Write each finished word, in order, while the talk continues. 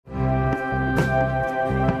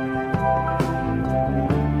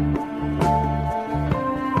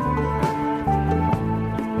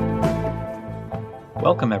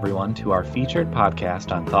Welcome, everyone, to our featured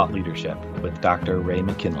podcast on thought leadership with Dr. Ray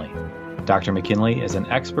McKinley. Dr. McKinley is an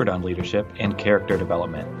expert on leadership and character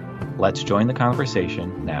development. Let's join the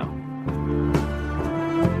conversation now.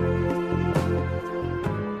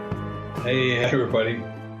 Hey, everybody.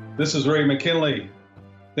 This is Ray McKinley.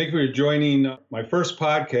 Thank you for joining my first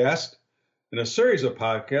podcast in a series of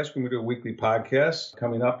podcasts. We're going to do a weekly podcast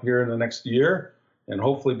coming up here in the next year and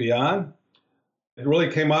hopefully beyond. It really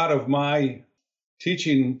came out of my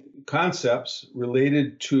teaching concepts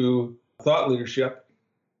related to thought leadership.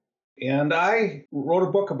 And I wrote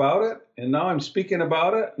a book about it, and now I'm speaking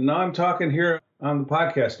about it, and now I'm talking here on the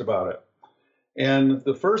podcast about it. And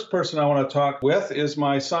the first person I want to talk with is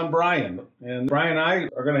my son, Brian. And Brian and I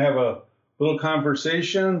are going to have a little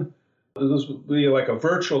conversation. This will be like a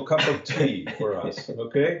virtual cup of tea for us,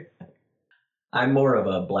 okay? I'm more of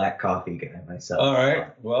a black coffee guy myself. All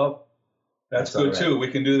right. Well, that's good, too. We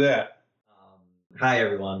can do that. Hi,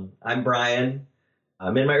 everyone. I'm Brian.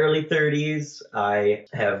 I'm in my early 30s. I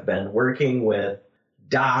have been working with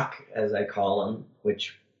Doc, as I call him,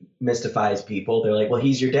 which mystifies people. They're like, well,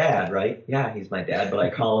 he's your dad, right? Yeah, he's my dad, but I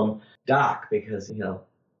call him Doc because,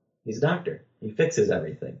 he's a doctor. He fixes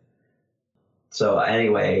everything. So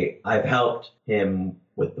anyway, I've helped him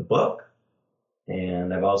with the book,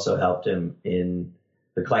 and I've also helped him in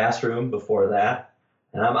the classroom before that.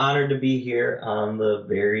 And I'm honored to be here on the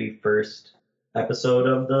very first episode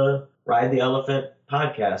of the Ride the Elephant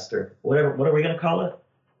podcast, or whatever. What are we going to call it?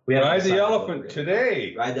 Ride the Elephant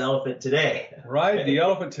today. Ride the Elephant today. Ride the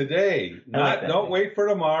Elephant today. Don't wait for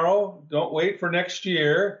tomorrow. Don't wait for next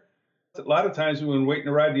year. A lot of times we've been waiting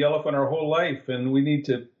to ride the elephant our whole life, and we need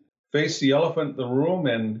to face the elephant in the room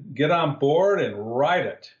and get on board and ride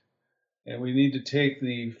it. And we need to take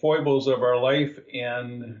the foibles of our life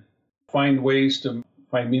and find ways to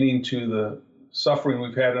find meaning to the suffering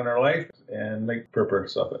we've had in our life and make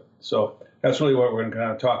purpose of it. So that's really what we're going to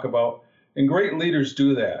kind of talk about. And great leaders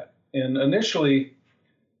do that. And initially,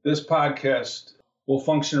 this podcast will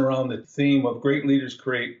function around the theme of great leaders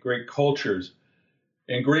create great cultures,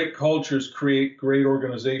 and great cultures create great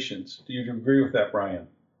organizations. Do you agree with that, Brian?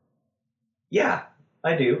 Yeah,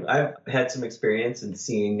 I do. I've had some experience in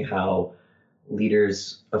seeing how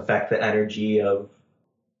leaders affect the energy of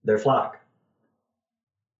their flock.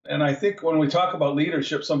 And I think when we talk about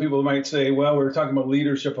leadership, some people might say, well, we're talking about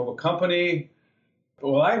leadership of a company.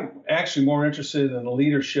 Well, I'm actually more interested in the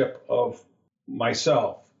leadership of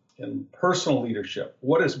myself and personal leadership.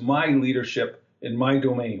 What is my leadership in my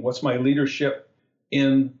domain? What's my leadership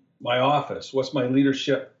in my office? What's my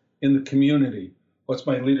leadership in the community? What's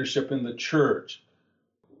my leadership in the church?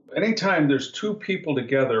 Anytime there's two people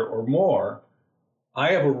together or more,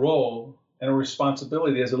 I have a role and a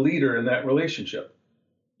responsibility as a leader in that relationship.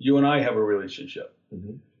 You and I have a relationship.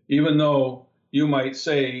 Mm-hmm. Even though you might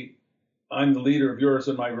say, I'm the leader of yours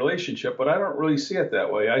in my relationship, but I don't really see it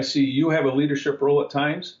that way. I see you have a leadership role at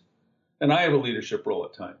times, and I have a leadership role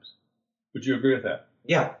at times. Would you agree with that?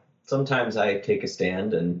 Yeah. Sometimes I take a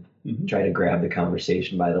stand and try to grab the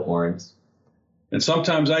conversation by the horns. And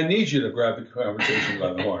sometimes I need you to grab the conversation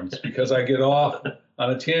by the horns because I get off on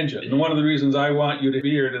a tangent. And one of the reasons I want you to be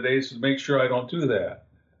here today is to make sure I don't do that.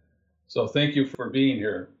 So thank you for being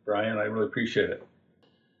here, Brian. I really appreciate it.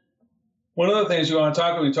 One of the things we want to talk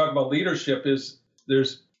about when we talk about leadership is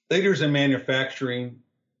there's leaders in manufacturing,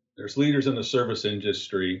 there's leaders in the service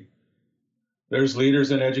industry, there's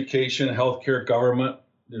leaders in education, healthcare, government,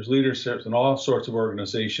 there's leaders in all sorts of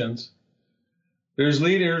organizations. There's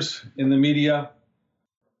leaders in the media.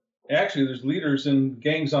 Actually, there's leaders in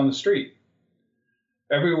gangs on the street.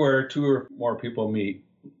 Everywhere two or more people meet,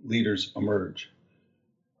 leaders emerge.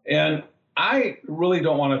 And I really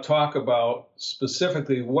don't want to talk about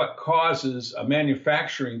specifically what causes a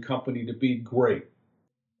manufacturing company to be great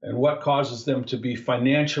and what causes them to be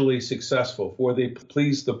financially successful, for they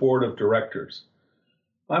please the board of directors.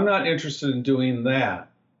 I'm not interested in doing that.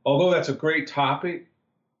 Although that's a great topic,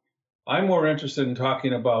 I'm more interested in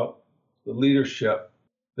talking about the leadership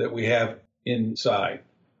that we have inside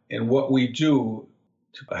and what we do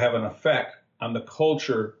to have an effect on the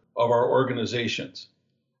culture of our organizations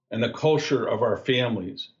and the culture of our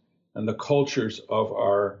families and the cultures of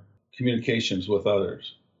our communications with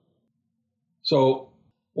others. So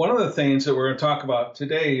one of the things that we're going to talk about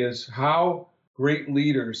today is how great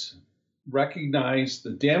leaders recognize the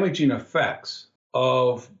damaging effects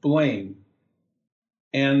of blame,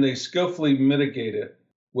 and they skillfully mitigate it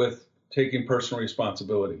with taking personal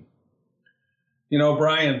responsibility.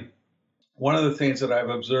 Brian, one of the things that I've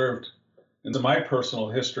observed in my personal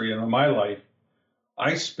history and in my life,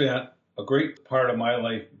 I spent a great part of my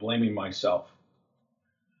life blaming myself.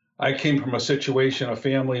 I came from a situation, a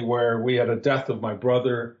family where we had a death of my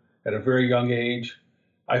brother at a very young age.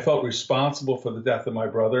 I felt responsible for the death of my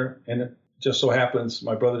brother, and it just so happens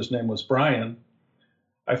my brother's name was Brian.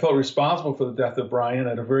 I felt responsible for the death of Brian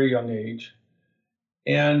at a very young age.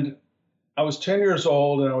 And I was 10 years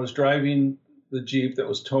old, and I was driving the Jeep that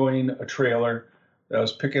was towing a trailer that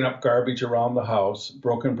was picking up garbage around the house,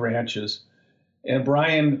 broken branches. And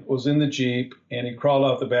Brian was in the Jeep, and he crawled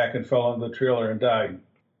out the back and fell on the trailer and died.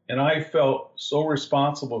 And I felt so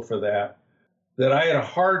responsible for that I had a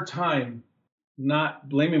hard time not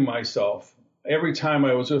blaming myself. Every time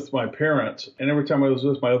I was with my parents and every time I was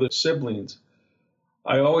with my other siblings,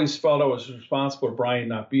 I always felt I was responsible for Brian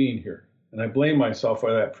not being here. And I blamed myself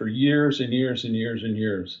for that for years and years and years and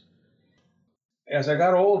years. As I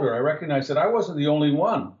got older, I recognized that I wasn't the only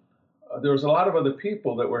one. There was a lot of other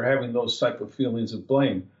people that were having those type of feelings of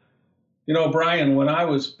blame. You know, Brian, when I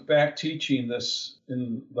was back teaching this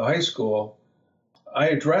in the high school, I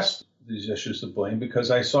addressed these issues of blame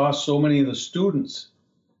because I saw so many of the students,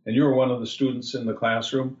 and you were one of the students in the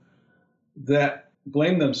classroom, that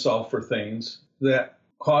blamed themselves for things that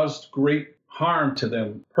caused great harm to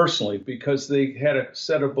them personally because they had a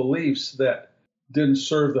set of beliefs that didn't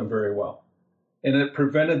serve them very well. And it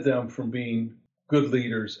prevented them from being good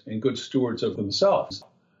leaders and good stewards of themselves.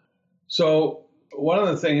 So one of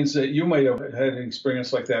the things that you might have had an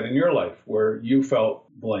experience like that in your life where you felt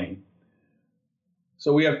blame.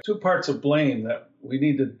 So we have two parts of blame that we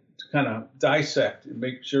need to kind of dissect and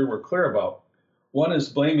make sure we're clear about. One is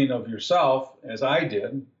blaming of yourself, as I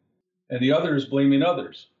did, and the other is blaming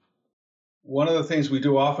others. One of the things we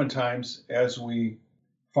do oftentimes as we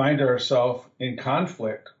find ourselves in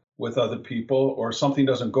conflict with other people or something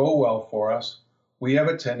doesn't go well for us, we have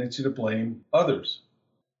a tendency to blame others.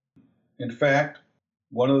 In fact,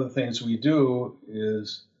 one of the things we do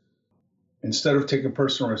is instead of taking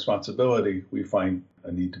personal responsibility, we find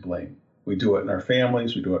a need to blame. We do it in our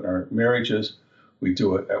families, we do it in our marriages, we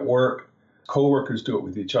do it at work, coworkers do it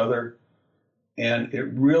with each other, and it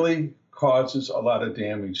really causes a lot of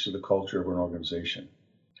damage to the culture of an organization.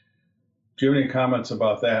 Do you have any comments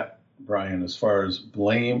about that, Brian, as far as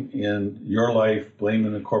blame in your life, blame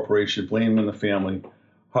in the corporation, blame in the family?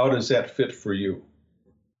 How does that fit for you?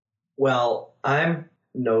 Well, I'm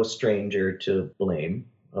no stranger to blame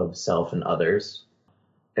of self and others,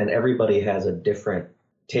 and everybody has a different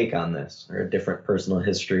take on this or a different personal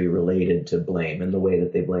history related to blame and the way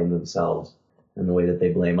that they blame themselves and the way that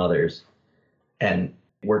they blame others. And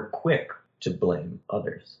we're quick to blame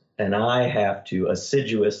others. And I have to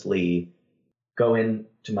assiduously go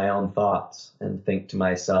into my own thoughts and think to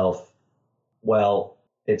myself, well,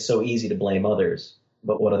 it's so easy to blame others,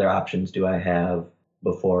 but what other options do I have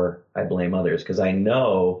before I blame others? Because I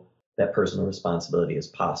know that personal responsibility is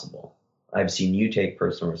possible. I've seen you take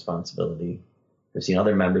personal responsibility. I've seen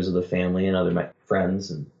other members of the family and other my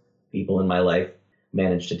friends and people in my life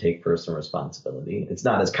manage to take personal responsibility. It's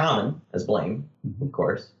not as common as blame, of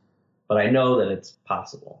course, but I know that it's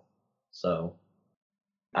possible. So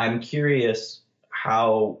I'm curious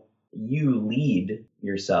how you lead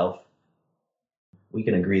yourself. We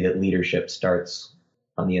can agree that leadership starts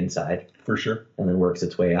on the inside. For sure. And then works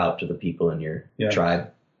its way out to the people in your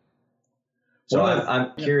tribe. So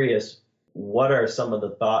I'm curious, what are some of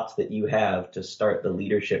the thoughts that you have to start the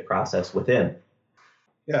leadership process within?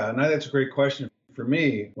 Yeah, and that's a great question. For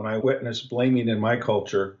me, when I witnessed blaming in my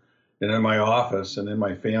culture and in my office and in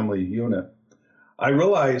my family unit, I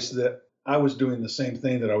realized that I was doing the same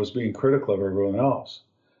thing, that I was being critical of everyone else.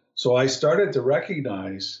 So I started to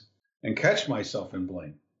recognize and catch myself in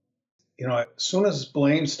blame. You know, as soon as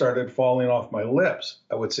blame started falling off my lips,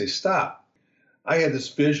 I would say, stop. I had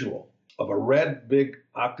this visual of a red, big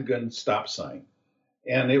octagon stop sign,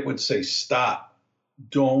 and it would say, stop,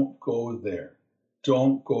 don't go there,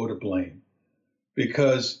 don't go to blame,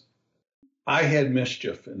 because I had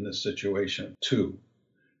mischief in this situation too,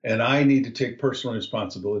 and I need to take personal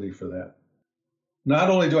responsibility for that.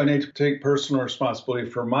 Not only do I need to take personal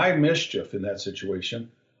responsibility for my mischief in that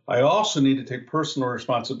situation, I also need to take personal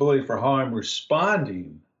responsibility for how I'm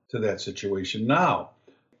responding to that situation now.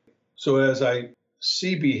 So as I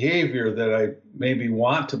see behavior that I maybe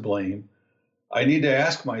want to blame, I need to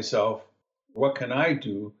ask myself, what can I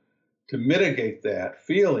do to mitigate that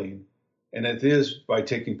feeling? And it is by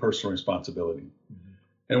taking personal responsibility. Mm-hmm.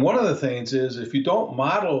 And one of the things is, if you don't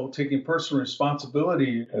model taking personal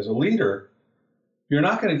responsibility as a leader, you're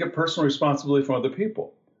not going to get personal responsibility from other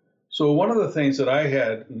people. So one of the things that I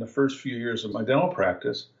had in the first few years of my dental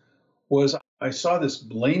practice was I saw this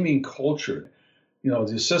blaming culture. You know,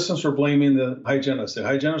 the assistants were blaming the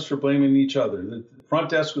hygienists were blaming each other. The front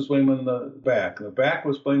desk was blaming the back. The back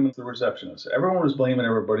was blaming the receptionist. Everyone was blaming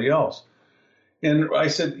everybody else. And I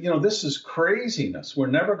said, this is craziness. We're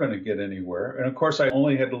never going to get anywhere. And of course, I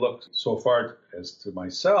only had to look so far as to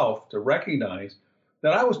myself to recognize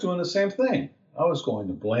that I was doing the same thing. I was going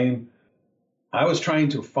to blame. I was trying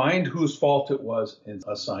to find whose fault it was and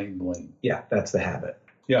assign blame. Yeah, that's the habit.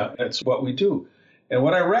 Yeah, that's what we do. And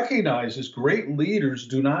what I recognize is great leaders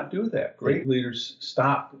do not do that. Great leaders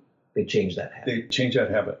stop. They change that habit. They change that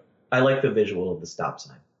habit. I like the visual of the stop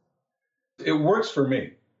sign. It works for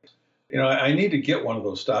me. I need to get one of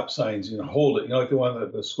those stop signs, hold it. Like the one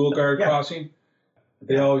at the school guard crossing.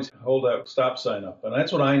 They always hold that stop sign up. And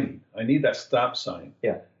that's what I need. I need that stop sign.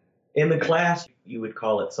 Yeah. In the class, you would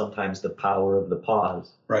call it sometimes the power of the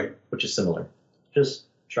pause. Right. Which is similar. Just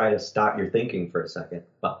try to stop your thinking for a second.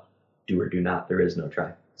 Well, do or do not. There is no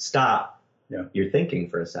try. Stop your thinking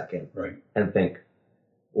for a second. Right. And think,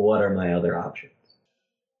 what are my other options?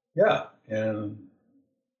 Yeah. And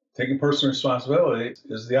taking personal responsibility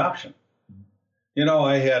is the option.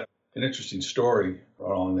 I had an interesting story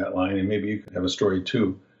along that line, and maybe you could have a story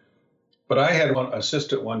too. But I had one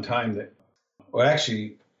assistant one time that,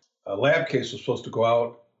 actually, a lab case was supposed to go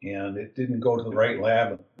out, and it didn't go to the right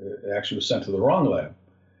lab. It actually was sent to the wrong lab.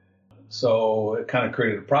 So it kind of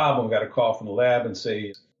created a problem. We got a call from the lab and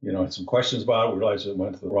say, had some questions about it. We realized it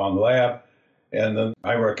went to the wrong lab. And then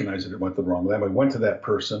I recognized that it went to the wrong lab. I went to that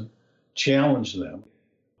person, challenged them.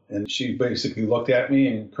 And she basically looked at me,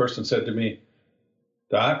 and Kirsten said to me,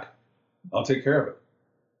 Doc, I'll take care of it.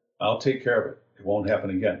 I'll take care of it. It won't happen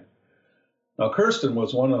again. Now, Kirsten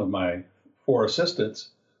was one of my 4 assistants.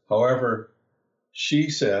 However, she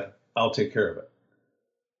said, I'll take care of it.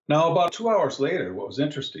 Now, about 2 hours later, what was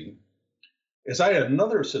interesting is I had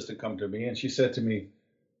another assistant come to me, and she said to me,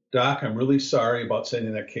 Doc, I'm really sorry about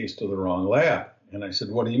sending that case to the wrong lab. And I said,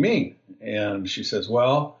 what do you mean? And she says,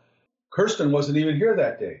 well, Kirsten wasn't even here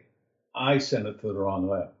that day. I sent it to the wrong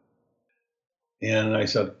lab. And I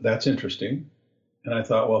said, that's interesting. And I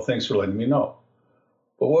thought, well, thanks for letting me know.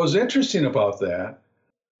 But what was interesting about that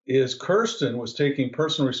is Kirsten was taking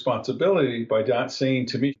personal responsibility by not saying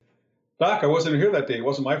to me, Doc, I wasn't here that day. It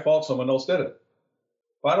wasn't my fault. Someone else did it.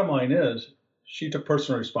 Bottom line is, she took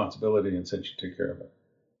personal responsibility and said she'd take care of it.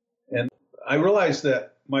 And I realized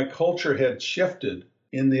that my culture had shifted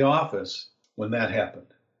in the office when that happened.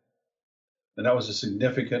 And that was a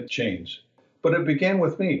significant change. But it began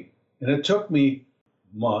with me. And it took me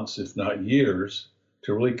months, if not years,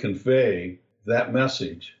 to really convey that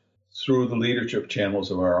message through the leadership channels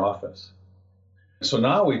of our office. So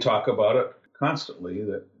now we talk about it constantly,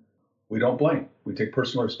 that we don't blame. We take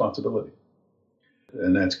personal responsibility.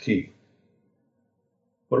 And that's key.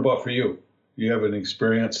 What about for you? Do you have an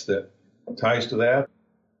experience that ties to that?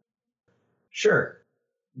 Sure.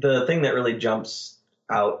 The thing that really jumps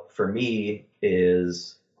out for me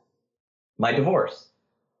is my divorce.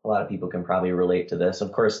 A lot of people can probably relate to this.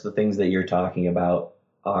 Of course, the things that you're talking about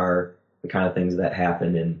are the kind of things that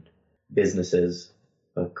happen in businesses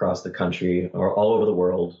across the country or all over the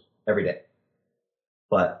world every day.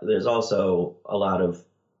 But there's also a lot of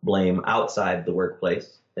blame outside the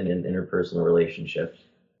workplace and in interpersonal relationships.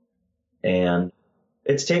 And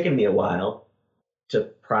it's taken me a while to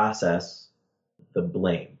process the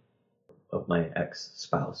blame of my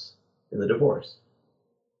ex-spouse in the divorce.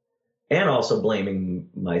 And also blaming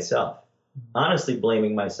myself. Honestly,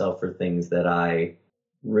 blaming myself for things that I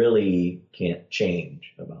really can't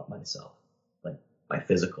change about myself, like my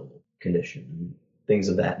physical condition and things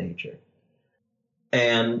of that nature.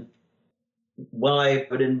 And while I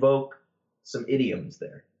would invoke some idioms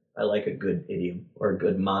there, I like a good idiom or a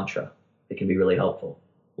good mantra. It can be really helpful,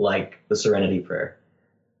 like the Serenity Prayer.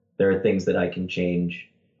 There are things that I can change,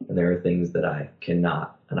 and there are things that I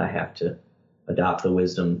cannot, and I have to adopt the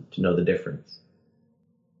wisdom to know the difference.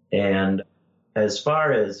 And as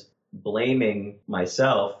far as blaming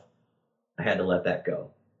myself, I had to let that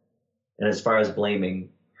go. And as far as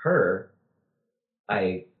blaming her,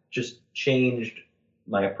 I just changed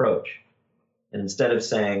my approach. And instead of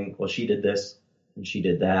saying, well, she did this and she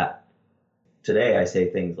did that, today I say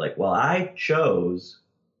things like, well, I chose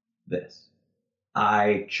this.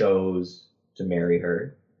 I chose to marry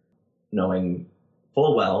her, knowing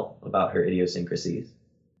full well about her idiosyncrasies.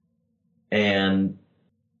 And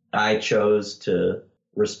I chose to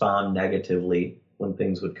respond negatively when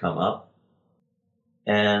things would come up.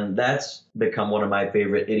 And that's become one of my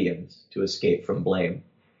favorite idioms to escape from blame.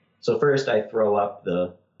 So first I throw up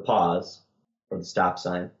the pause or the stop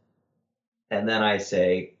sign. And then I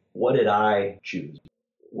say, what did I choose?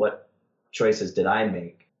 What choices did I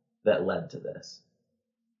make that led to this?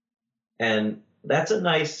 And that's a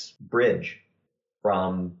nice bridge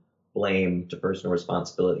from blame to personal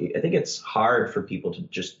responsibility. I think it's hard for people to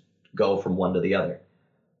just go from one to the other.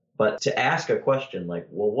 But to ask a question like,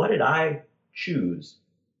 well, what did I choose?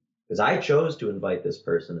 Because I chose to invite this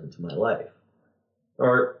person into my life.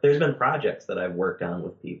 Or there's been projects that I've worked on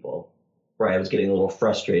with people where I was getting a little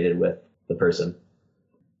frustrated with the person.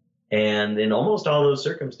 And in almost all those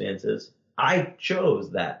circumstances, I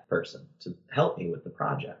chose that person to help me with the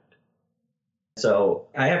project. So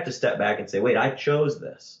I have to step back and say, wait, I chose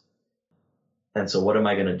this. And so what am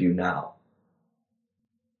I going to do now?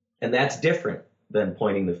 And that's different than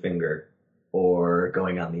pointing the finger or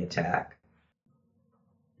going on the attack.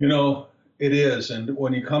 You know, it is. And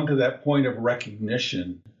when you come to that point of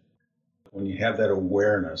recognition, when you have that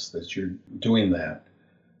awareness that you're doing that,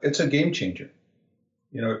 it's a game changer.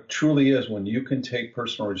 You know, it truly is. When you can take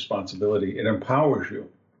personal responsibility, it empowers you.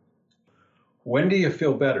 When do you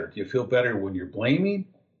feel better? Do you feel better when you're blaming,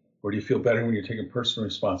 or do you feel better when you're taking personal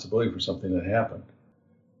responsibility for something that happened?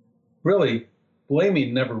 Really,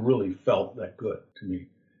 blaming never really felt that good to me.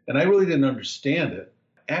 And I really didn't understand it.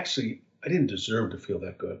 Actually, I didn't deserve to feel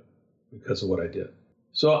that good because of what I did.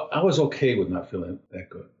 So I was okay with not feeling that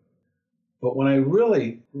good. But when I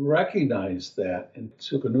really recognized that and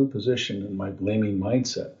took a new position in my blaming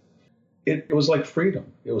mindset, it was like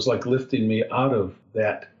freedom. It was like lifting me out of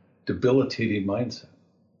that debilitating mindset.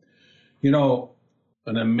 You know,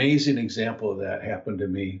 an amazing example of that happened to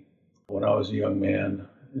me when I was a young man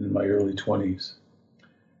in my early 20s.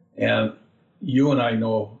 And you and I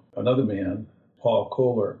know another man, Paul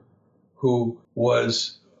Kohler, who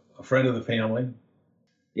was a friend of the family.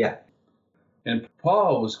 Yeah. And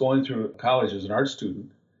Paul was going through college as an art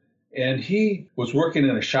student, and he was working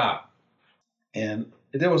in a shop. And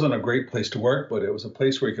that wasn't a great place to work, but it was a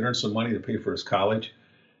place where he could earn some money to pay for his college.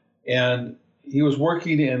 And he was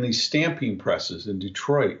working in these stamping presses in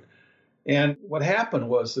Detroit. And what happened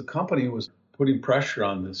was the company was putting pressure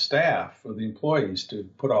on the staff or the employees to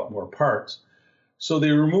put out more parts. So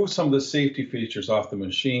they removed some of the safety features off the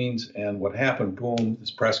machines. And what happened, boom,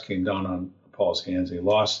 this press came down on Paul's hands. He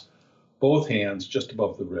lost both hands just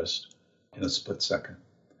above the wrist in a split second.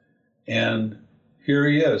 And here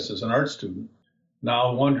he is as an art student,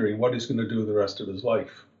 now wondering what he's going to do the rest of his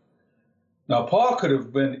life. Now, Paul could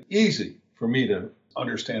have been easy for me to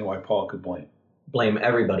understand why Paul could blame. Blame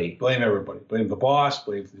everybody. Blame everybody. Blame the boss,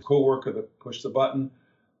 blame the coworker that pushed the button,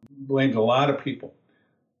 blamed a lot of people.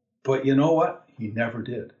 But you know what? He never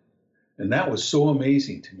did. And that was so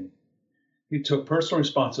amazing to me. He took personal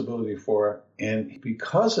responsibility for it. And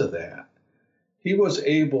because of that, he was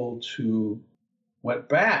able to went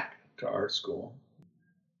back to art school,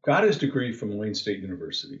 got his degree from Wayne State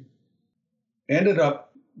University, ended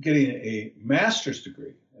up getting a master's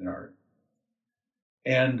degree in art.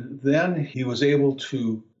 And then he was able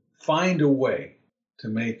to find a way to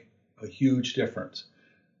make a huge difference.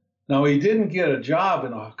 Now, he didn't get a job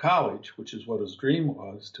in a college, which is what his dream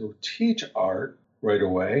was, to teach art right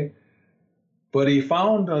away, but he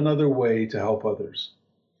found another way to help others.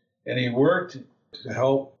 And he worked to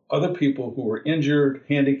help other people who were injured,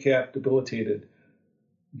 handicapped, debilitated,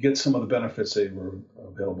 get some of the benefits that were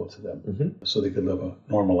available to them so they could live a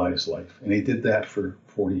normalized life. And he did that for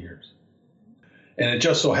 40 years. And it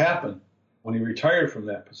just so happened, when he retired from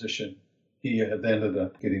that position, he had ended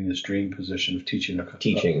up getting his dream position of teaching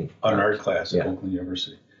an art class at Oakland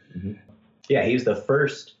University. Mm-hmm. Yeah, he's the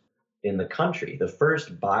first in the country, the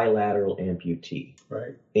first bilateral amputee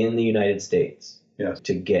in the United States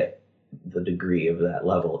to get the degree of that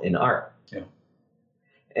level in art. Yeah.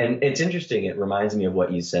 And it's interesting, it reminds me of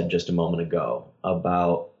what you said just a moment ago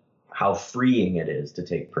about how freeing it is to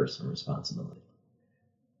take personal responsibility.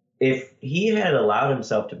 If he had allowed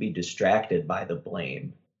himself to be distracted by the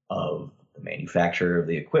blame of the manufacturer of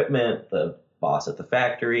the equipment, the boss at the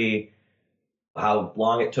factory, how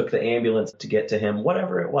long it took the ambulance to get to him,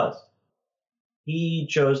 whatever it was, he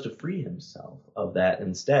chose to free himself of that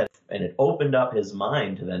instead. And it opened up his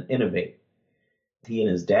mind to then innovate. He and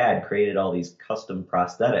his dad created all these custom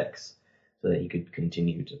prosthetics so that he could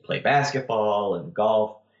continue to play basketball and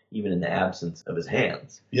golf, even in the absence of his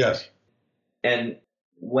hands. Yes. And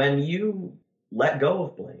when you let go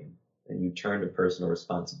of blame and you turn to personal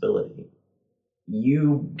responsibility,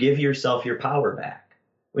 you give yourself your power back.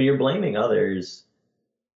 When you're blaming others,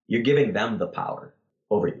 you're giving them the power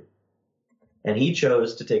over you. And he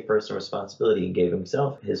chose to take personal responsibility and gave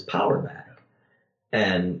himself his power back.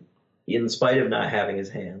 And in spite of not having his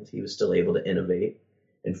hands, he was still able to innovate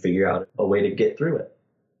and figure out a way to get through it.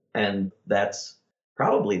 And that's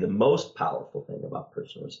probably the most powerful thing about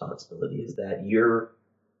personal responsibility, is that you're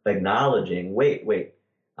acknowledging, wait,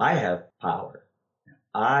 I have power.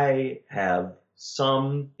 I have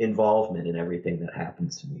some involvement in everything that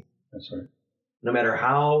happens to me. That's right. No matter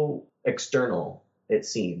how external it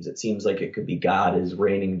seems like it could be God is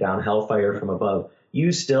raining down hellfire from above.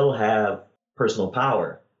 You still have personal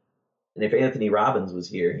power. And if Anthony Robbins was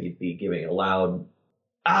here, he'd be giving a loud,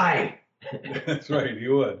 "I." That's right,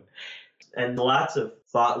 you would. And lots of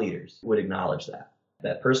thought leaders would acknowledge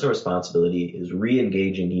that personal responsibility is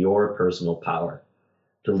re-engaging your personal power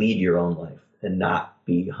to lead your own life and not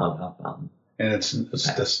be hung up on. And it's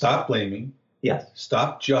to stop blaming. Yes.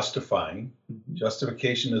 Stop justifying. Mm-hmm.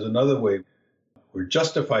 Justification is another way. We're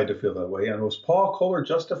justified to feel that way. And was Paul Kohler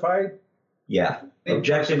justified? Yeah.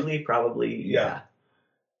 Objectively, probably, yeah.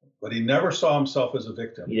 But he never saw himself as a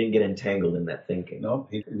victim. He didn't get entangled in that thinking. No,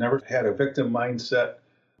 he never had a victim mindset,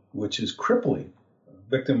 which is crippling.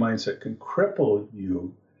 A victim mindset can cripple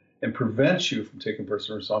you and prevent you from taking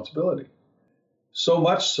personal responsibility. So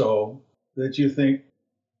much so that you think,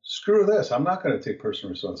 screw this, I'm not going to take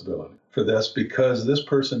personal responsibility for this because this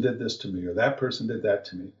person did this to me or that person did that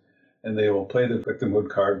to me. And they will play the victimhood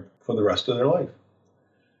card for the rest of their life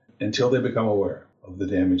until they become aware of the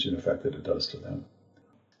damage and effect that it does to them.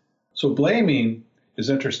 So blaming is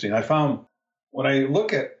interesting. I found when I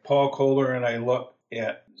look at Paul Kohler and I look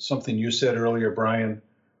at something you said earlier, Brian,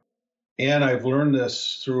 and I've learned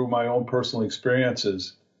this through my own personal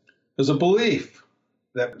experiences, there's a belief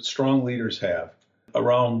that strong leaders have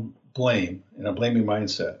around blame and a blaming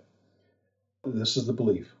mindset. This is the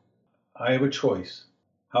belief. I have a choice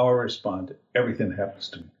how I respond to everything that happens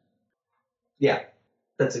to me. Yeah,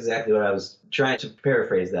 that's exactly what I was trying to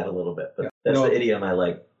paraphrase that a little bit, but that's the idiom I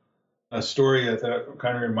like. A story that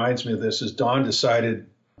kind of reminds me of this is Dawn decided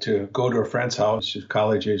to go to a friend's house. She's a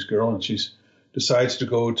college-age girl, and she decides to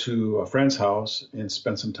go to a friend's house and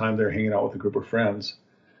spend some time there hanging out with a group of friends.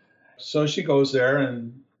 So she goes there,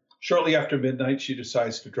 and shortly after midnight, she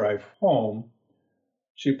decides to drive home.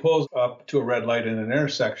 She pulls up to a red light in an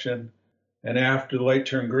intersection, and after the light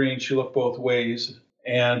turned green, she looked both ways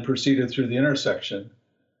and proceeded through the intersection.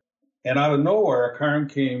 And out of nowhere, a car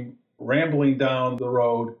came rambling down the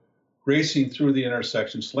road, racing through the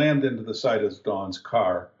intersection, slammed into the side of Dawn's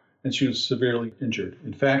car, and she was severely injured.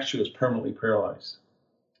 In fact, she was permanently paralyzed.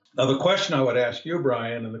 Now, the question I would ask you,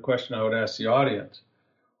 Brian, and the question I would ask the audience,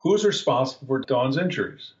 who's responsible for Dawn's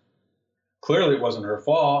injuries? Clearly, it wasn't her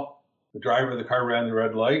fault. The driver of the car ran the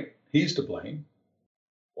red light. He's to blame.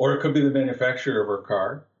 Or it could be the manufacturer of her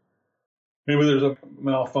car. Maybe there's a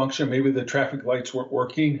malfunction. Maybe the traffic lights weren't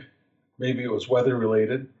working. Maybe it was weather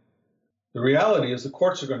related. The reality is the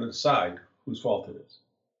courts are going to decide whose fault it is.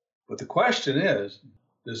 But the question is,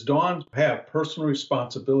 does Dawn have personal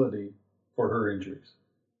responsibility for her injuries?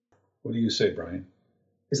 What do you say, Brian?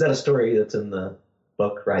 Is that a story that's in the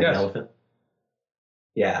book, Ride the Elephant?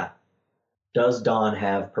 Yeah. Does Dawn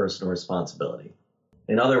have personal responsibility?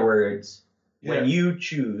 In other words, when you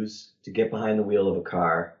choose to get behind the wheel of a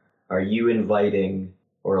car, are you inviting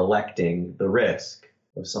or electing the risk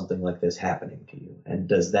of something like this happening to you? And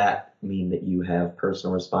does that mean that you have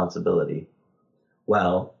personal responsibility?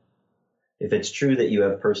 Well, if it's true that you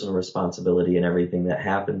have personal responsibility in everything that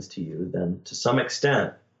happens to you, then to some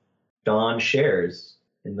extent, Dawn shares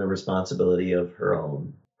in the responsibility of her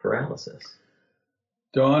own paralysis.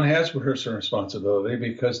 Dawn has personal responsibility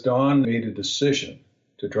because Dawn made a decision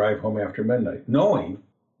to drive home after midnight, knowing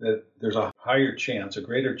that there's a higher chance, a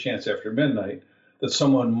greater chance after midnight, that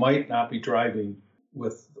someone might not be driving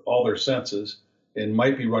with all their senses and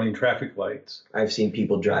might be running traffic lights. I've seen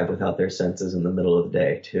people drive without their senses in the middle of the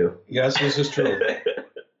day, too. Yes, this is true.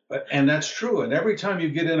 And that's true. And every time you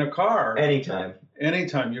get in a car,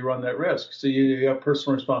 anytime you run that risk. So you have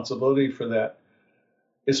personal responsibility for that.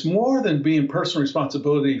 It's more than being personal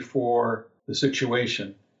responsibility for the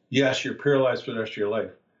situation. Yes, you're paralyzed for the rest of your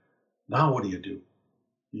life. Now what do?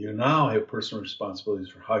 You now have personal responsibilities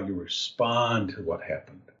for how you respond to what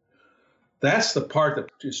happened. That's the part that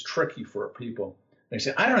is tricky for people. They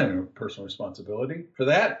say, I don't have any personal responsibility for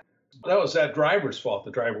that. That was that driver's fault.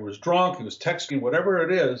 The driver was drunk, he was texting, whatever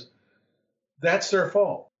it is. That's their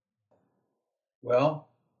fault. Well,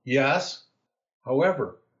 yes.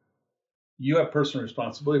 However, you have personal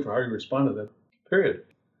responsibility for how you respond to that, period.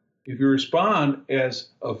 If you respond as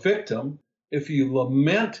a victim, if you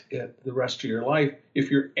lament it the rest of your life, if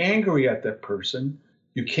you're angry at that person,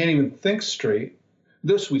 you can't even think straight.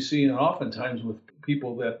 This we see oftentimes with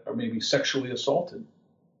people that are maybe sexually assaulted.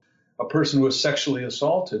 A person who is sexually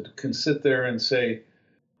assaulted can sit there and say,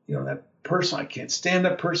 that person, I can't stand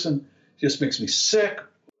that person, just makes me sick.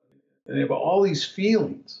 And they have all these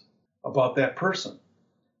feelings about that person.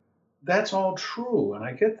 That's all true, and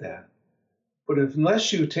I get that. But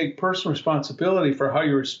unless you take personal responsibility for how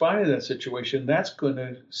you're responding to that situation, that's going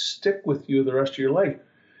to stick with you the rest of your life.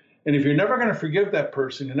 And if you're never going to forgive that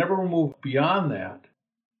person, you never move beyond that,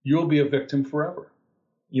 you'll be a victim forever.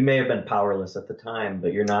 You may have been powerless at the time,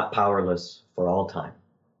 but you're not powerless for all time.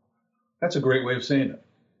 That's a great way of saying it.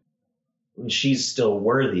 And she's still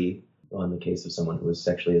worthy, well, in the case of someone who was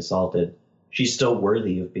sexually assaulted, she's still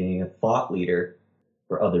worthy of being a thought leader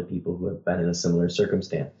for other people who have been in a similar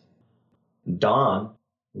circumstance. Dawn,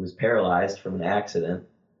 who was paralyzed from an accident,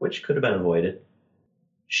 which could have been avoided,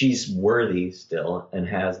 she's worthy still and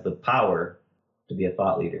has the power to be a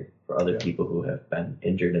thought leader for other people who have been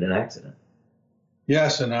injured in an accident.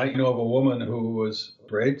 Yes, and I know of a woman who was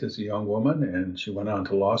raped as a young woman, and she went on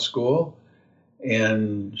to law school,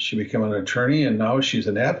 and she became an attorney, and now she's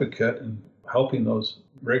an advocate and helping those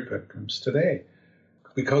rape victims today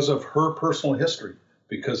because of her personal history,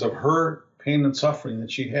 because of her pain and suffering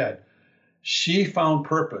that she had. She found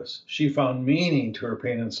purpose. She found meaning to her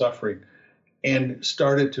pain and suffering and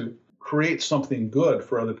started to create something good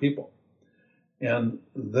for other people. And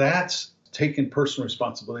that's taking personal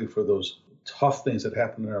responsibility for those tough things that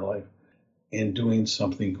happen in our life and doing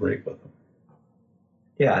something great with them.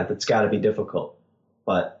 Yeah, that's got to be difficult,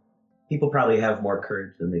 but people probably have more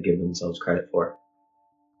courage than they give themselves credit for.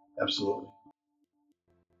 Absolutely.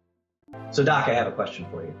 So, Doc, I have a question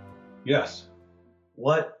for you. Yes.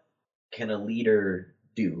 What can a leader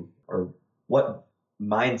do, or what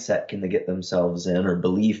mindset can they get themselves in, or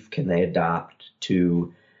belief can they adopt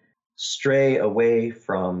to stray away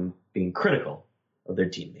from being critical of their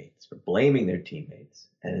teammates, or blaming their teammates,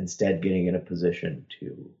 and instead getting in a position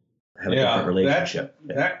to have a different relationship?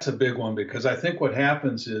 That's a big one, because I think what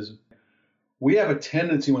happens is we have a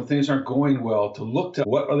tendency when things aren't going well to look to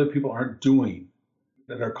what other people aren't doing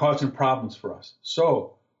that are causing problems for us.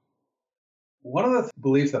 So one of the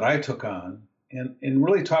beliefs that I took on, and in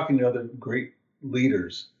really talking to other great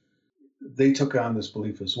leaders, they took on this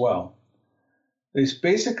belief as well.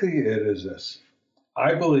 Basically, it is this.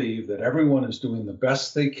 I believe that everyone is doing the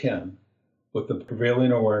best they can with the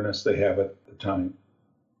prevailing awareness they have at the time.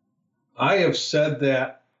 I have said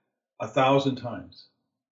that 1,000 times.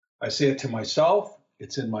 I say it to myself.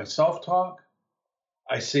 It's in my self-talk.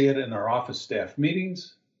 I say it in our office staff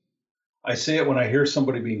meetings. I say it when I hear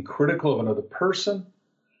somebody being critical of another person.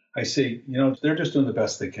 I say, they're just doing the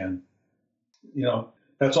best they can.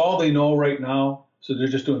 That's all they know right now, so they're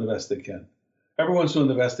just doing the best they can. Everyone's doing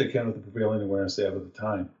the best they can with the prevailing awareness they have at the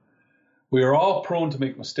time. We are all prone to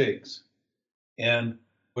make mistakes, and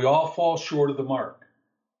we all fall short of the mark.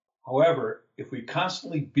 However, if we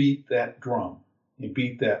constantly beat that drum and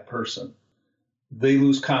beat that person, they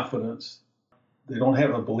lose confidence. They don't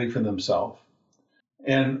have a belief in themselves.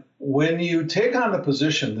 And when you take on the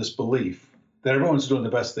position, this belief that everyone's doing the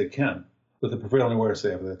best they can with the prevailing awareness they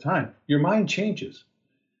have at the time, your mind changes.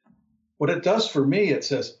 What it does for me, it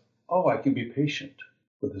says, oh, I can be patient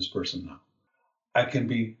with this person now. I can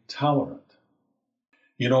be tolerant.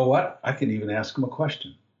 You know what? I can even ask them a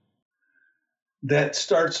question. That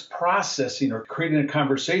starts processing or creating a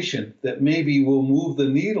conversation that maybe will move the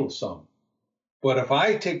needle some. But if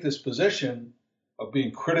I take this position of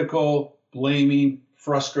being critical, blaming,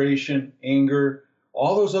 frustration, anger,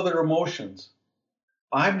 all those other emotions,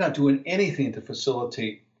 I'm not doing anything to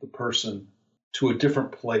facilitate the person to a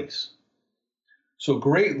different place. So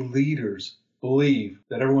great leaders believe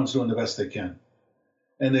that everyone's doing the best they can.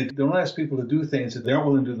 And they don't ask people to do things that they aren't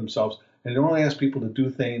willing to do themselves. And they don't ask people to do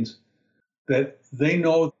things that they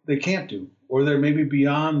know they can't do, or they're maybe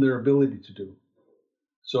beyond their ability to do.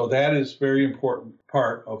 So that is a very important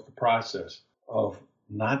part of the process of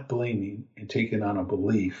not blaming and taking on a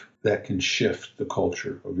belief that can shift the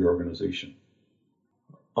culture of your organization.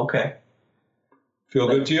 Okay. Feel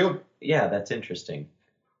good to you? Yeah, that's interesting.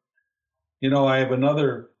 I have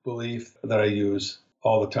another belief that I use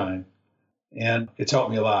all the time, and it's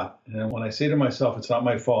helped me a lot. And when I say to myself, it's not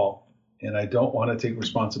my fault, and I don't want to take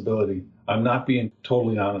responsibility, I'm not being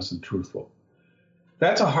totally honest and truthful.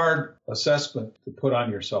 That's a hard assessment to put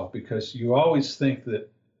on yourself, because you always think that,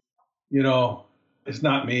 it's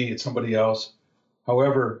not me, it's somebody else.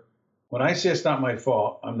 However, when I say it's not my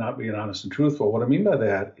fault, I'm not being honest and truthful. What I mean by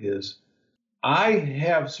that is I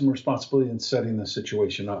have some responsibility in setting the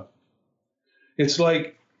situation up. It's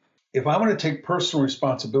like, if I'm going to take personal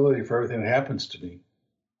responsibility for everything that happens to me,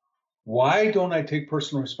 why don't I take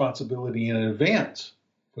personal responsibility in advance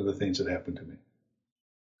for the things that happen to me?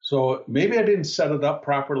 So maybe I didn't set it up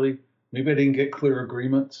properly. Maybe I didn't get clear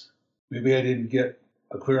agreements. Maybe I didn't get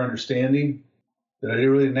a clear understanding, that I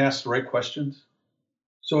really didn't ask the right questions.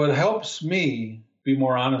 So it helps me be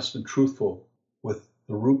more honest and truthful with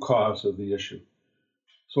the root cause of the issue.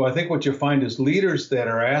 So I think what you find is leaders that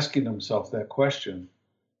are asking themselves that question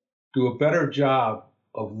do a better job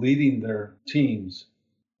of leading their teams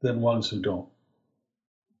than ones who don't.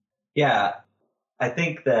 Yeah, I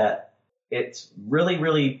think that it's really,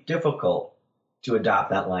 really difficult to adopt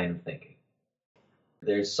that line of thinking.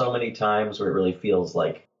 There's so many times where it really feels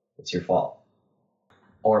like it's your fault.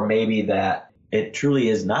 Or maybe that it truly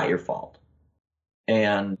is not your fault.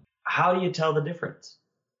 And how do you tell the difference?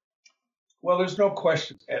 Well, there's no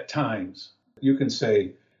question. At times, you can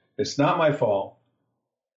say, it's not my fault.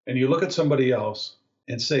 And you look at somebody else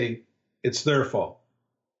and say, it's their fault.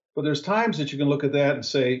 But there's times that you can look at that and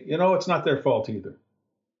say, it's not their fault either.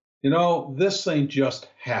 This thing just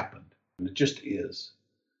happened. It just is.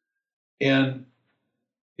 And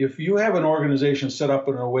if you have an organization set up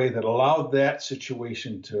in a way that allowed that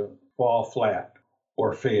situation to fall flat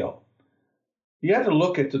or fail, you have to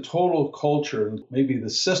look at the total culture and maybe the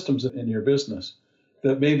systems in your business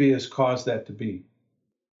that maybe has caused that to be.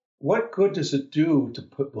 What good does it do to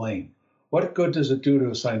put blame? What good does it do to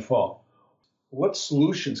assign fault? What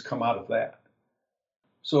solutions come out of that?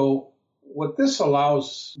 So what this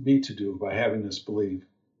allows me to do by having this belief,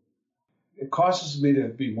 it causes me to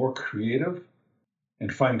be more creative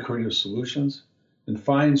and find creative solutions and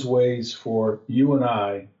finds ways for you and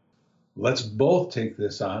I, let's both take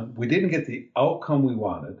this on. We didn't get the outcome we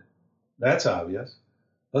wanted. That's obvious.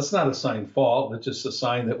 Let's not assign fault. Let's just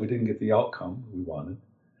assign that we didn't get the outcome we wanted.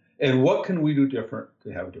 And what can we do different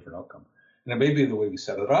to have a different outcome? And it may be the way we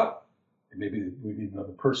set it up. It may be we need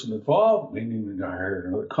another person involved. Maybe we need to hire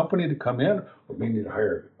another company to come in, or we need to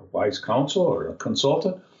hire a wise counsel or a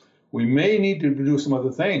consultant. We may need to do some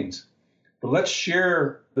other things. But let's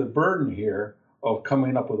share the burden here of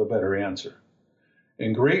coming up with a better answer.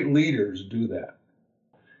 And great leaders do that.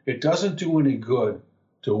 It doesn't do any good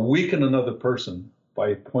to weaken another person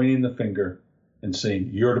by pointing the finger and saying,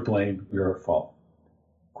 you're to blame, you're at fault.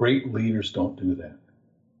 Great leaders don't do that.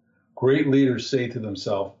 Great leaders say to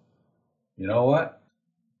themselves, you know what?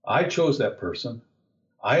 I chose that person.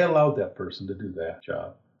 I allowed that person to do that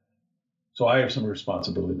job. So I have some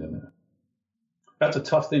responsibility in that. That's a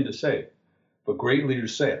tough thing to say. But great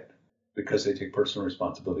leaders say it because they take personal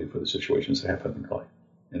responsibility for the situations that happen in their life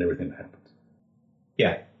and everything that happens.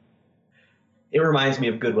 Yeah. It reminds me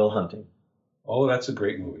of Good Will Hunting. Oh, that's a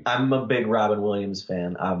great movie. I'm a big Robin Williams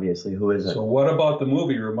fan, obviously. Who isn't? So what about the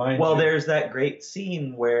movie reminds you? Well, there's that great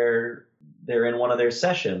scene where they're in one of their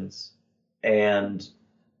sessions and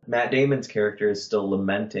Matt Damon's character is still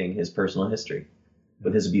lamenting his personal history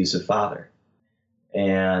with his abusive father.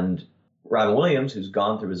 And Robin Williams, who's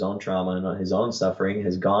gone through his own trauma and his own suffering,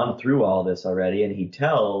 has gone through all this already, and he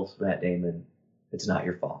tells Matt Damon, it's not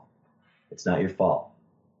your fault. It's not your fault.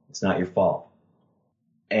 It's not your fault.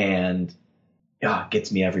 And it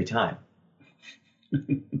gets me every time.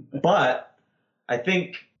 But I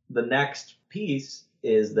think the next piece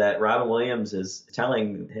is that Robin Williams is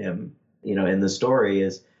telling him, in the story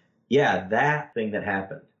is, yeah, that thing that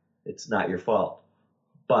happened, it's not your fault.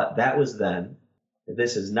 But that was then.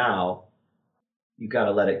 This is now. You got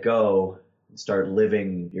to let it go and start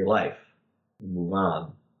living your life and move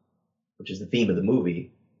on, which is the theme of the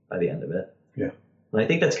movie by the end of it. Yeah. And I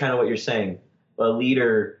think that's kind of what you're saying. A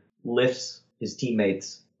leader lifts his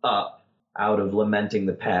teammates up out of lamenting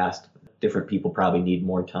the past. Different people probably need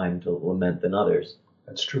more time to lament than others.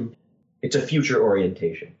 That's true. It's a future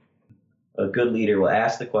orientation. A good leader will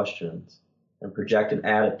ask the questions and project an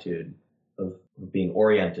attitude of being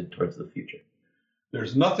oriented towards the future.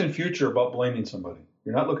 There's nothing future about blaming somebody.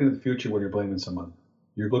 You're not looking at the future when you're blaming someone.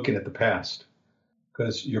 You're looking at the past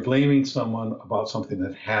because you're blaming someone about something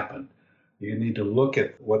that happened. You need to look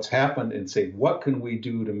at what's happened and say, what can we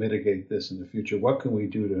do to mitigate this in the future? What can we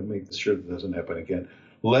do to make sure that doesn't happen again?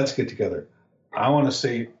 Let's get together. I want to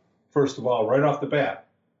say, first of all, right off the bat,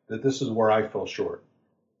 that this is where I fell short.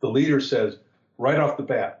 The leader says right off the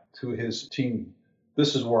bat to his team,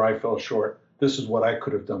 this is where I fell short. This is what I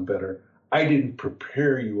could have done better. I didn't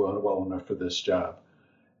prepare you well enough for this job.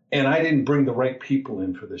 And I didn't bring the right people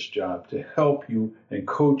in for this job to help you and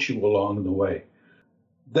coach you along the way.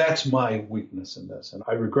 That's my weakness in this. And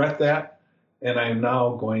I regret that. And I am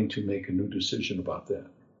now going to make a new decision about that.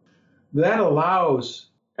 That allows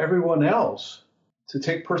everyone else to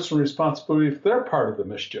take personal responsibility if they're part of the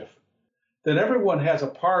mischief. Then everyone has a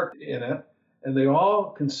part in it. And they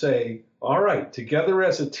all can say, all right, together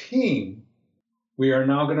as a team, we are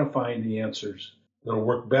now going to find the answers that will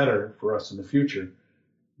work better for us in the future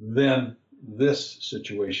than this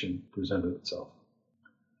situation presented itself.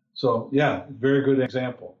 So, yeah, very good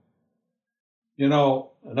example.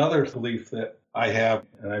 Another belief that I have,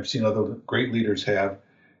 and I've seen other great leaders have,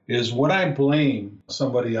 is when I blame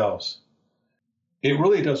somebody else, it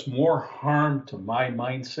really does more harm to my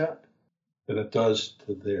mindset than it does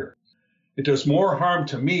to theirs. It does more harm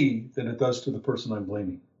to me than it does to the person I'm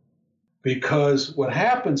blaming. Because what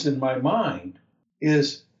happens in my mind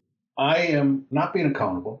is I am not being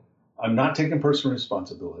accountable. I'm not taking personal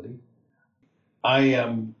responsibility. I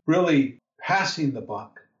am really passing the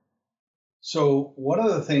buck. So one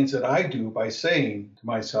of the things that I do by saying to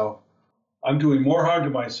myself, I'm doing more harm to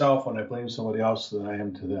myself when I blame somebody else than I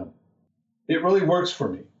am to them. It really works for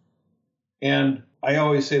me. And I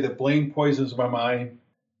always say that blame poisons my mind,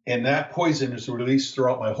 and that poison is released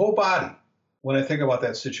throughout my whole body when I think about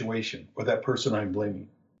that situation or that person I'm blaming.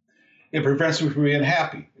 It prevents me from being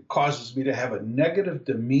happy. It causes me to have a negative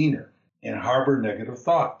demeanor and harbor negative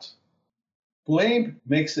thoughts. Blame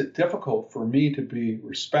makes it difficult for me to be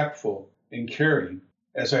respectful and caring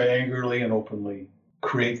as I angrily and openly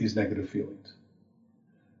create these negative feelings.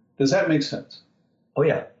 Does that make sense? Oh,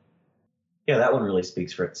 yeah. Yeah, that one really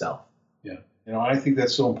speaks for itself. Yeah. I think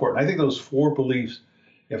that's so important. I think those 4 beliefs,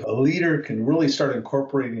 if a leader can really start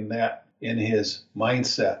incorporating that in his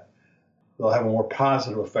mindset, they'll have a more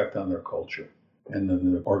positive effect on their culture and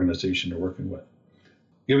then the organization they're working with.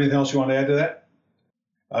 You have anything else you want to add to that?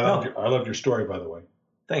 I loved your story, by the way.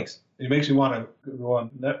 Thanks. It makes me want to go on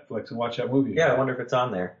Netflix and watch that movie. Yeah, I wonder if it's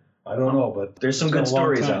on there. I don't know, but there's some good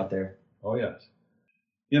stories out there. Oh, yes.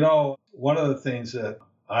 One of the things that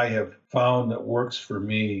I have found that works for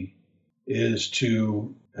me is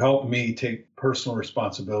to help me take personal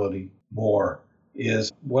responsibility more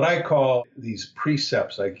is what I call these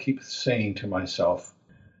precepts I keep saying to myself.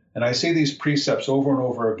 And I say these precepts over and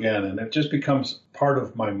over again, and it just becomes part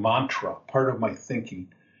of my mantra, part of my thinking.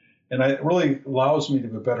 And it really allows me to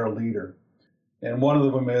be a better leader. And one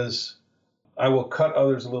of them is, I will cut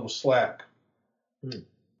others a little slack.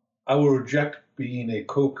 I will reject being a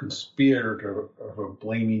co-conspirator of a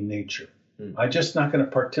blaming nature. I'm just not going to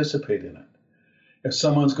participate in it. If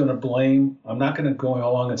someone's going to blame, I'm not going to go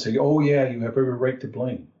along and say, oh, yeah, you have every right to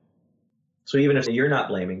blame. So even if you're not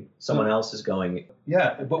blaming, someone else is going.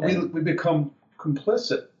 Yeah, but we become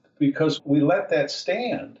complicit because we let that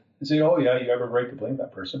stand and say, oh, yeah, you have a right to blame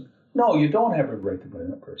that person. No, you don't have a right to blame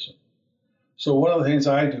that person. So one of the things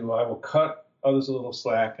I do, I will cut others a little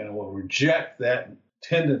slack and I will reject that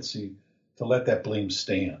tendency to let that blame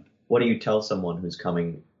stand. What do you tell someone who's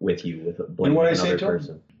coming with you with blaming another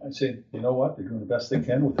person? I say, you know what? They're doing the best they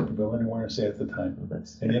can with the ability and say at the time.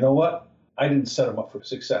 And you know what? I didn't set them up for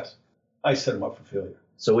success. I set them up for failure.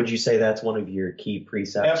 So would you say that's one of your key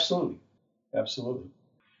precepts? Absolutely. Absolutely.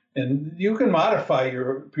 And you can modify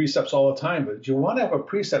your precepts all the time, but you want to have a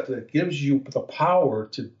precept that gives you the power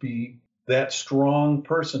to be that strong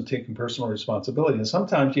person taking personal responsibility. And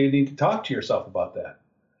sometimes you need to talk to yourself about that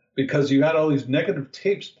because you had all these negative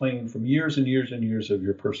tapes playing from years and years and years of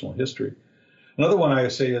your personal history. Another one I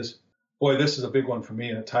say is, boy, this is a big one for me,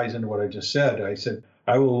 and it ties into what I just said. I said,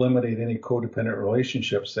 I will eliminate any codependent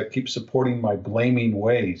relationships that keep supporting my blaming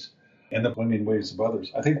ways and the blaming ways of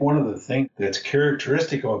others. I think one of the things that's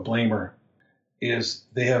characteristic of a blamer is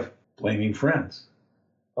they have blaming friends.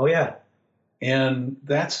 Oh, yeah. And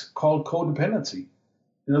that's called codependency.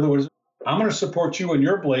 In other words, I'm going to support you in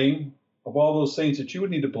your blame of all those things that you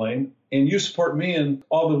would need to blame, and you support me in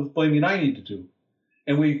all the blaming I need to do.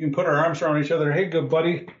 And we can put our arms around each other. Hey, good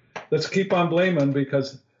buddy, let's keep on blaming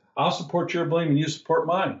because I'll support your blame and you support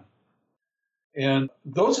mine. And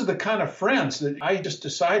those are the kind of friends that I just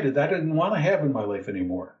decided I didn't want to have in my life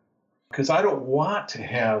anymore because I don't want to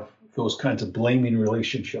have those kinds of blaming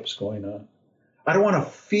relationships going on. I don't want to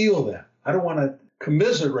feel that. I don't want to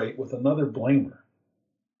commiserate with another blamer.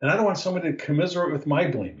 And I don't want somebody to commiserate with my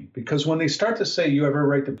blaming because when they start to say you have a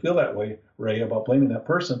right to feel that way, Ray, about blaming that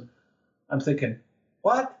person, I'm thinking,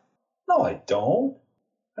 what? No, I don't.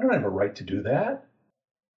 I don't have a right to do that.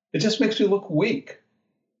 It just makes me look weak.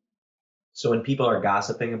 So when people are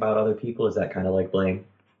gossiping about other people, is that kind of like blame?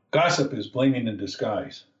 Gossip is blaming in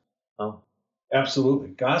disguise. Oh. Absolutely.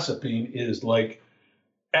 Gossiping is like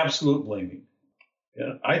absolute blaming.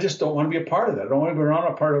 I just don't want to be a part of that. I don't want to be around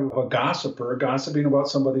a part of a gossiper gossiping about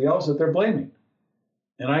somebody else that they're blaming.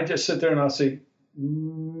 And I just sit there and I'll say,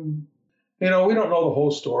 we don't know the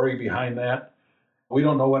whole story behind that. We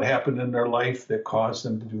don't know what happened in their life that caused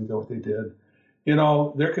them to do what they did.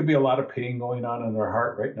 There could be a lot of pain going on in their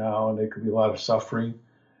heart right now, and there could be a lot of suffering.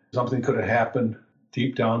 Something could have happened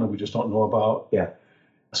deep down that we just don't know about. Yeah.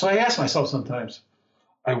 So I ask myself sometimes,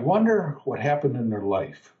 I wonder what happened in their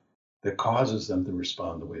life that causes them to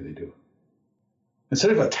respond the way they do. Instead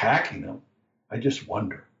of attacking them, I just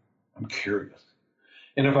wonder. I'm curious.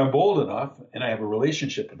 And if I'm bold enough and I have a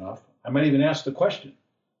relationship enough, I might even ask the question,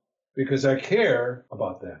 because I care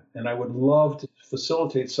about that. And I would love to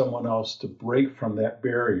facilitate someone else to break from that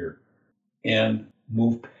barrier and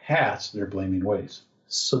move past their blaming ways.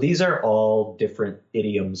 So these are all different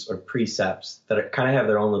idioms or precepts that kind of have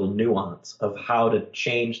their own little nuance of how to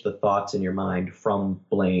change the thoughts in your mind from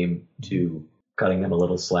blame to cutting them a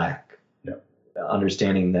little slack. Yeah.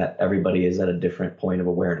 Understanding that everybody is at a different point of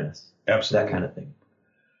awareness. Absolutely. That kind of thing.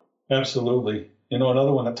 Absolutely.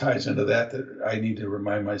 Another one that ties into that I need to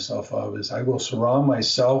remind myself of is I will surround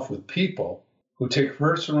myself with people who take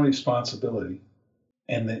personal responsibility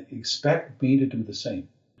and that expect me to do the same.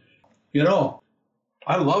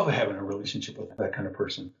 I love having a relationship with that kind of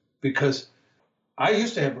person because I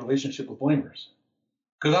used to have a relationship with blamers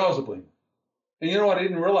because I was a blamer. And I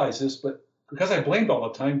didn't realize this, but because I blamed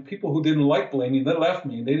all the time, people who didn't like blaming, they left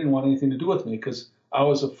me and they didn't want anything to do with me because I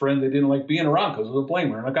was a friend they didn't like being around because I was a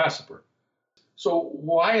blamer and a gossiper. So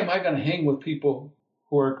why am I going to hang with people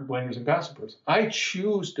who are blamers and gossipers? I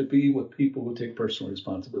choose to be with people who take personal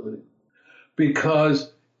responsibility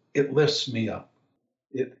because it lifts me up.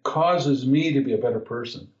 It causes me to be a better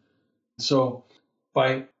person. So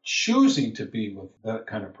by choosing to be with that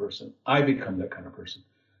kind of person, I become that kind of person.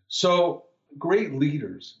 So great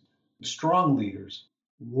leaders, strong leaders,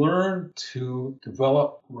 learn to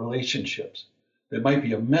develop relationships. It might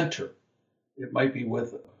be a mentor. It might be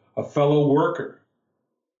with a fellow worker.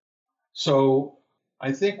 So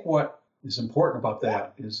I think what is important about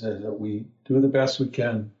that is that we do the best we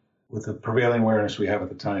can with the prevailing awareness we have at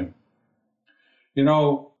the time.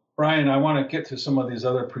 Brian, I want to get to some of these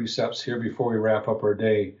other precepts here before we wrap up our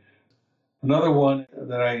day. Another one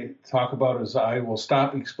that I talk about is I will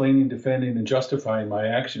stop explaining, defending, and justifying my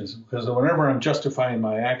actions because whenever I'm justifying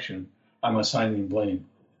my action, I'm assigning blame.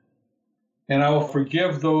 And I will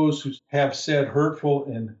forgive those who have said hurtful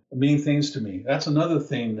and mean things to me. That's another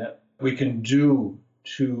thing that we can do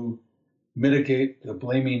to mitigate the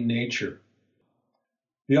blaming nature.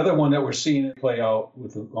 The other one that we're seeing play out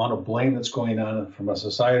with the amount of blame that's going on from a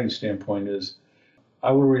society standpoint is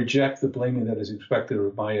I will reject the blaming that is expected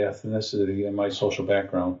of my ethnicity and my social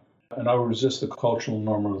background, and I will resist the cultural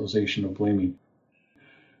normalization of blaming.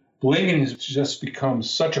 Blaming has just become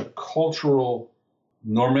such a cultural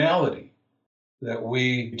normality that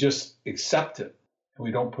we just accept it and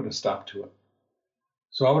we don't put a stop to it.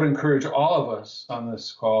 So I would encourage all of us on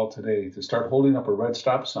this call today to start holding up a red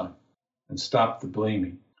stop sign and stop the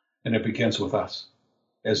blaming. And it begins with us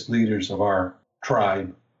as leaders of our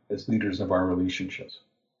tribe, as leaders of our relationships.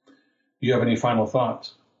 Do you have any final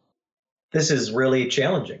thoughts? This is really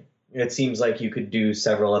challenging. It seems like you could do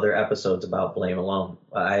several other episodes about blame alone.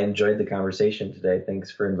 I enjoyed the conversation today. Thanks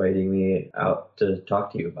for inviting me out to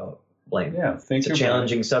talk to you about blame. Yeah, thank you. It's a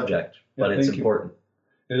challenging subject, but it's important.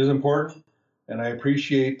 It is important, and I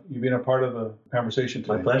appreciate you being a part of the conversation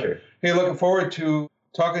today. My pleasure. Hey, looking forward to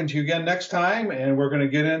talking to you again next time, and we're going to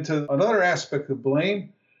get into another aspect of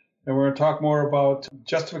blame, and we're going to talk more about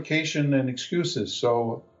justification and excuses.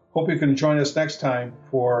 So hope you can join us next time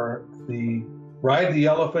for the Ride the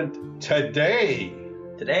Elephant today.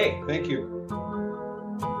 Thank you.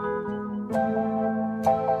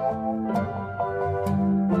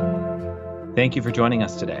 Thank you for joining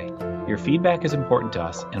us today. Your feedback is important to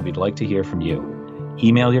us, and we'd like to hear from you.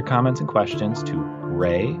 Email your comments and questions to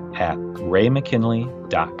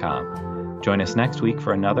ray@raymckinley.com. Join us next week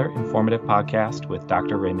for another informative podcast with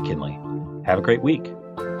Dr. Ray McKinley. Have a great week.